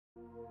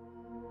Okay,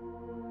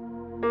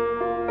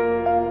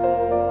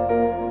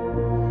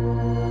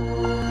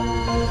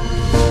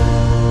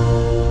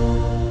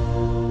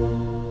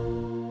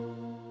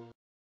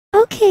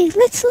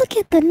 let's look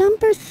at the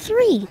number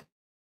 3.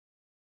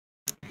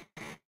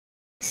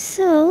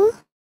 So,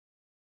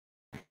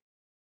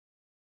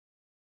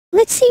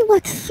 let's see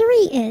what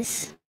 3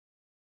 is.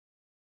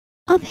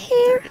 Up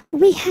here,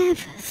 we have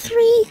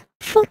 3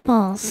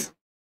 footballs.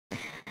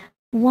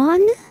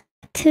 1,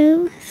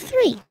 2,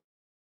 3.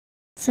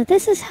 So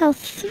this is how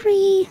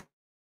 3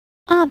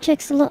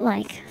 objects look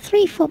like.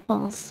 3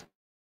 footballs.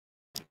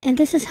 And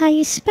this is how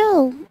you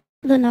spell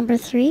the number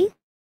 3.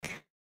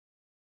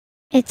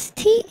 It's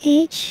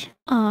T-H-R-E-E.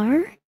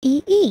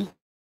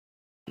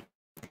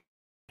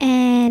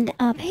 And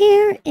up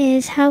here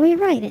is how we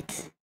write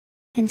it.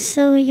 And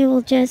so you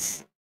will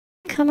just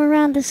come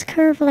around this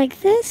curve like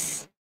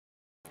this,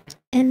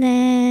 and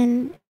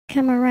then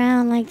come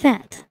around like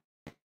that.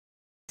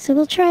 So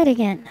we'll try it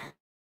again.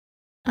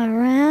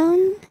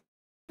 Around,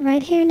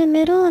 right here in the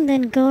middle, and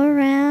then go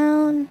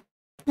around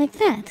like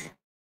that.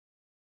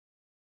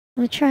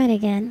 We'll try it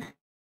again.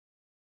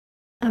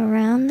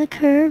 Around the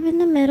curve in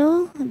the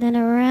middle, and then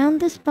around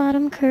this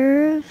bottom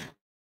curve.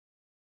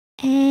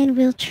 And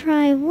we'll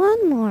try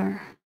one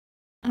more.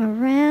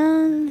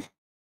 Around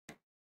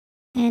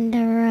and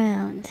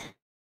around.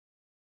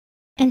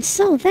 And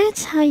so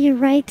that's how you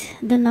write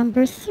the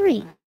number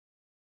 3.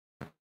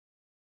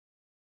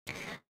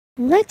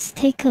 Let's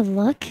take a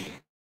look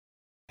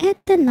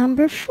at the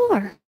number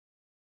 4.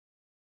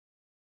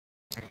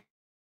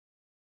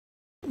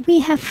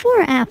 We have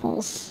 4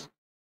 apples.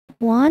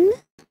 1,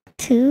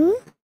 2,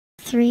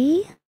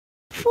 3,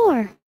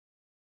 4.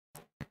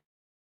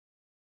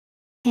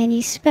 And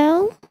you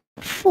spell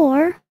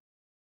 4.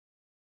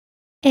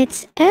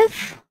 It's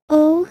F-O-U-R.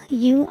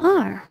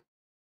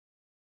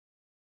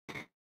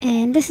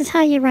 And this is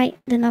how you write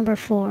the number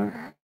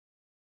 4.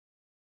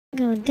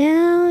 Go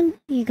down,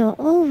 you go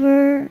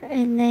over,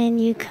 and then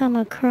you come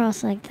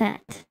across like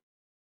that.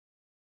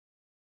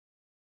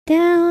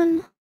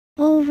 Down,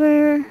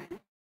 over,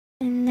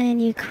 and then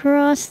you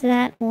cross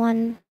that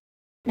one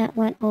that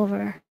went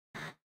over.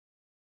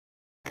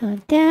 Go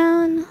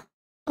down,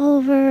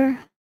 over,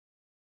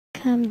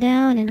 come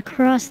down and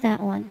cross that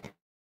one.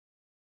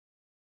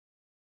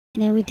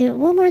 And then we do it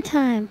one more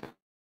time.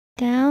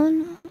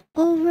 Down,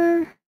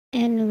 over,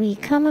 and we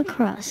come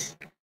across.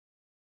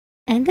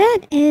 And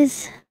that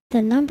is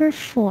the number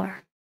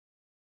 4.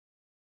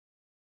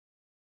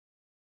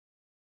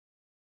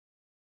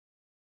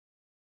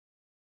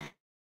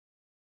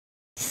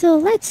 So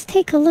let's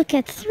take a look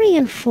at 3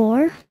 and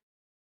 4,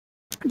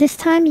 this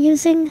time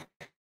using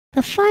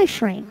the 5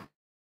 frame.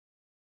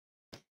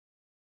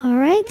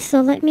 Alright,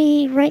 so let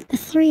me write the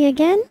 3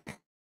 again.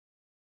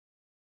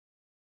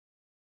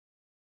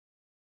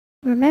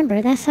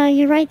 Remember, that's how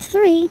you write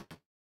 3.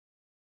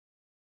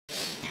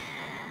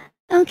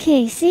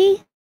 Okay,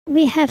 see?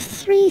 We have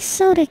 3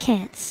 soda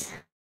cans.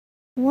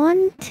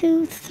 1,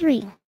 2,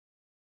 3.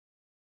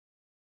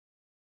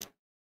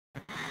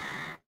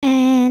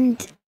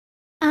 And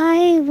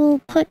I will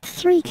put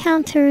 3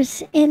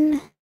 counters in,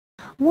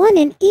 1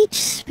 in each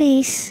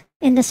space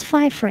in this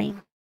 5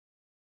 frame.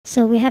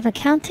 So we have a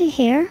counter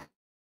here,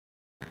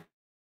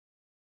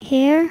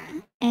 here,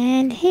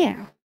 and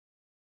here.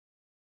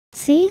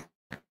 See?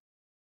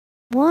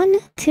 1,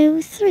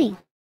 2, 3.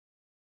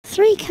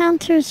 3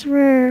 counters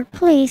were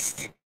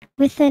placed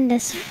within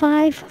this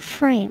 5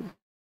 frame.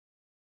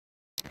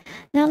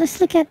 Now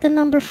let's look at the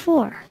number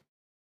 4.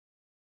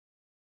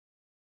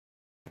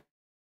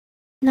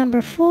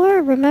 Number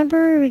 4,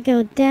 remember we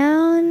go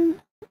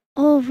down,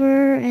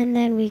 over, and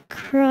then we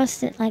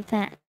cross it like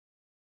that.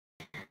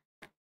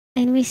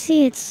 And we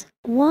see it's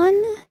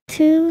 1,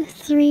 2,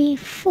 3,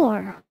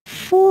 4.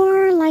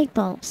 4 light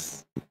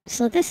bulbs.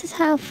 So this is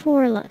how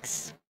 4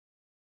 looks.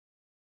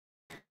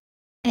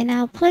 And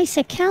I'll place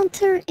a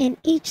counter in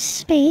each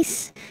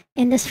space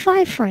in this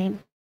 5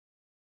 frame.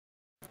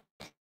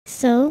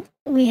 So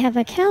we have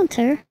a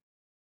counter.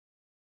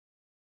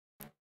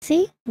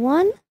 See?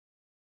 1,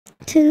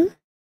 2,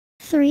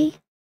 3,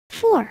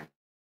 4.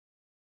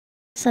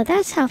 So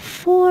that's how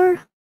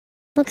 4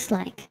 looks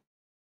like.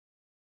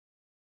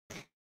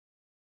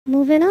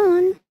 Moving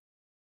on.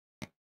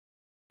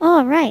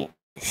 All right.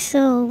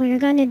 So we're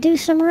going to do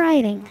some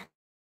writing.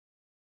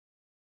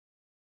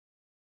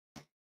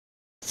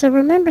 So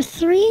remember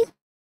 3?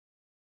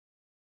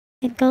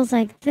 It goes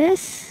like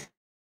this,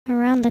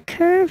 around the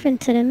curve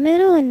into the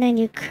middle, and then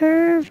you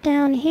curve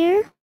down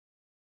here.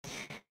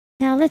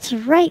 Now let's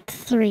write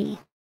 3.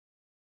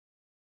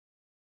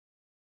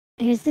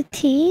 Here's the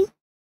T.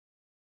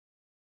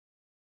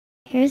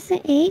 Here's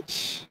the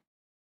H.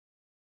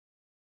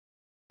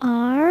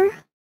 R.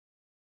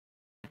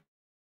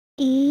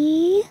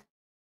 E.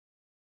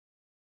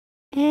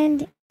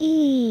 And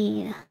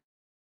E.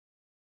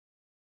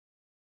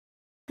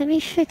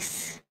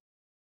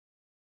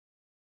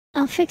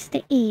 I'll fix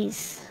the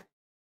E's.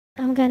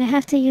 I'm gonna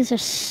have to use a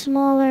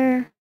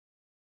smaller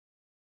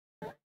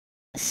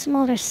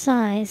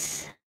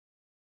size.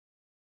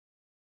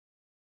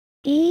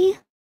 E,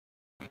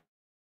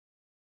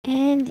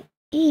 and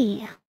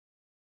E.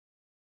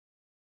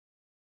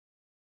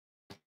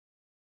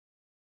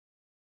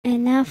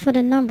 And now for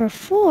the number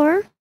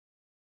 4,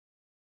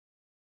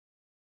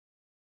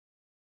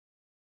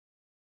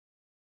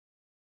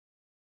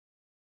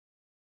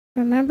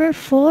 remember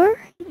 4,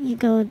 you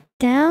go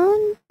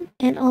down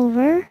and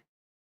over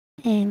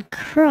and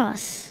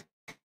cross.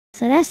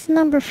 So that's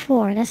number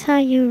 4. That's how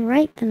you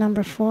write the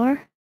number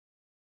 4.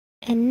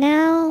 And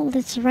now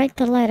let's write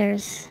the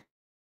letters.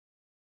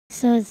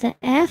 So it's the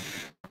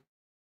F,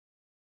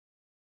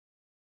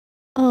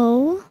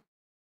 O,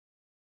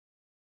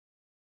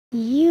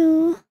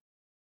 U,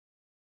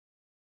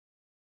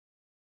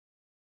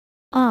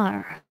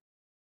 R.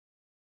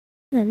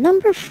 The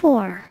number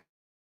 4.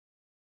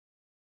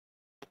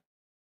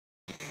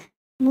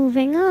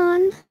 Moving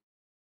on.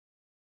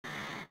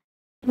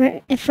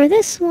 For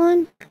this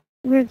one,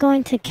 we're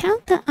going to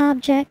count the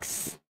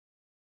objects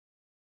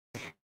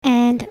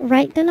and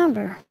write the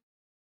number.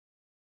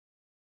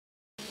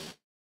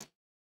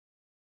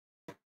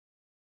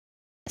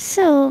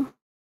 So,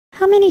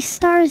 how many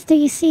stars do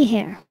you see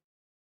here?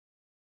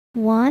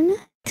 1,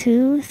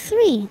 2,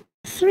 3.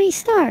 3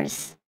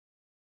 stars.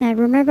 Now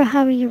remember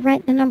how you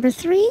write the number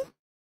 3?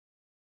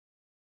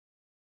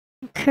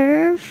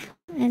 Curve,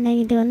 and then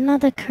you do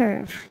another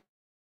curve.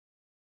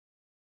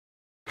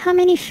 How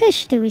many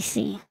fish do we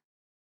see?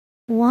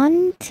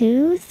 1,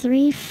 2,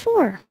 3,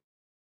 4.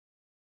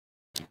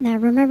 Now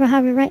remember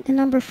how we write the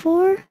number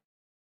 4?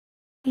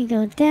 We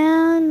go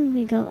down,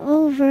 we go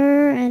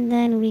over, and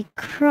then we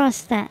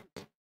cross that.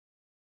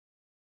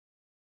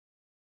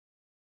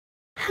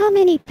 How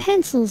many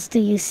pencils do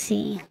you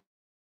see?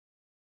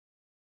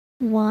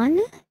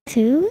 1,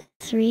 2,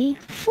 3,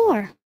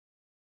 4.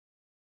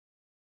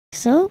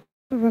 So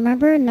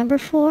remember number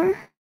 4,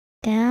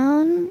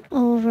 down,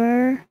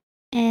 over,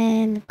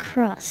 and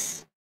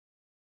cross.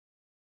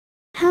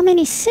 How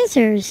many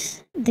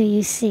scissors do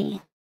you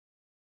see?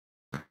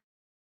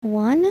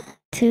 1,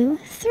 2,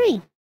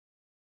 3.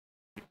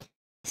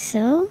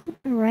 So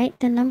write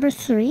the number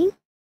 3.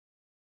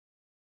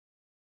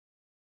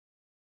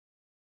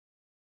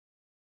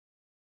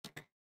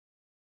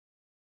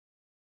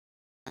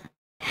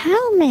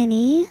 How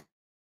many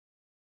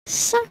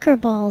soccer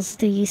balls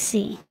do you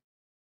see?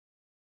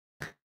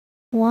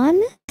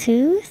 1,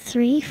 2,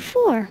 3,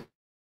 4.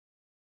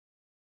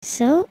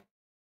 So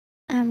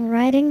I'm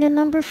writing the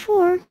number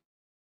 4.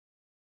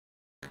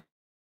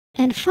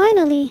 And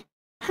finally,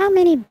 how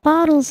many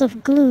bottles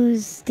of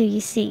glues do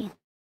you see?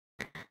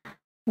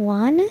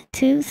 1,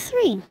 2,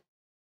 3.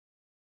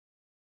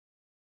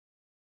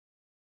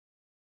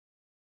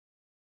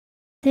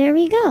 There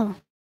we go.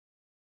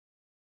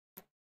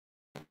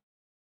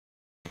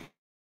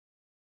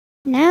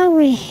 Now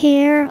we're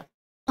here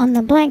on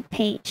the blank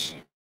page.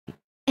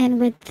 And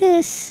with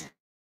this,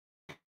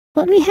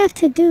 what we have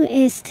to do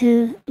is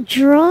to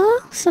draw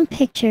some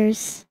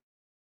pictures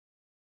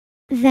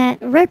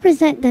that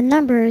represent the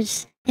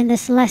numbers in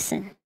this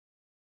lesson.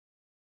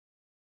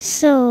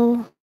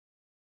 So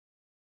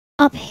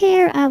up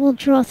here, I will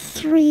draw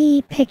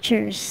 3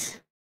 pictures.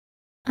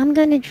 I'm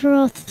going to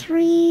draw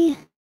 3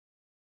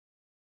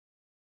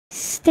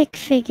 stick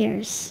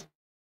figures.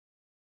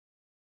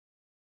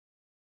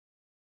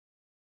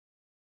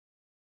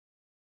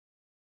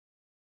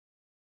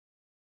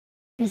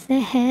 Here's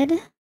the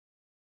head,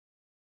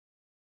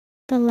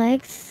 the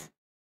legs,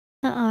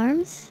 the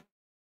arms,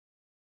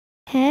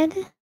 head,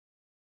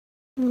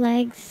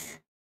 legs,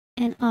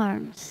 and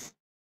arms.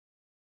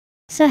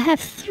 So I have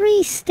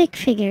 3 stick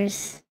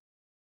figures,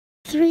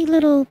 3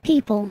 little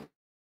people.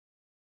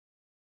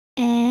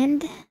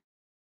 And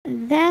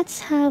that's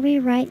how we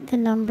write the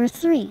number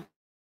 3.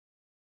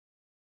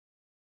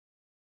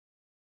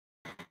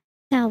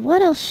 Now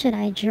what else should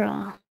I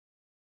draw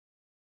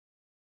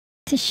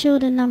to show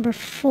the number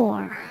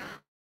 4?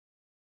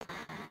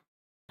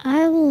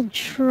 I will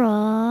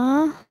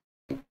draw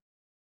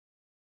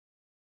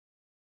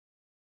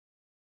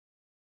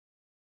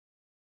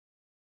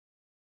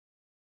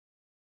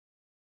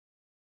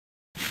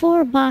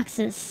four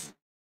boxes.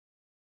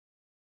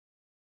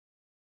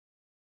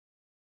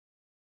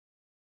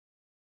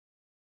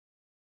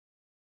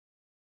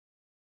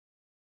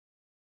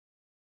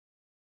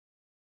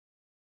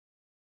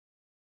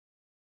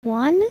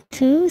 One,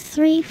 two,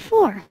 three,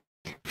 4.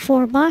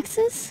 4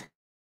 boxes.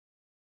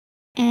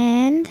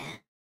 And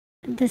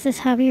this is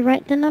how we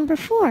write the number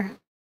 4.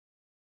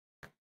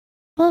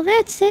 Well,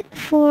 that's it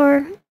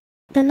for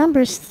the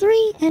numbers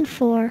 3 and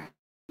 4.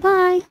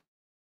 Bye.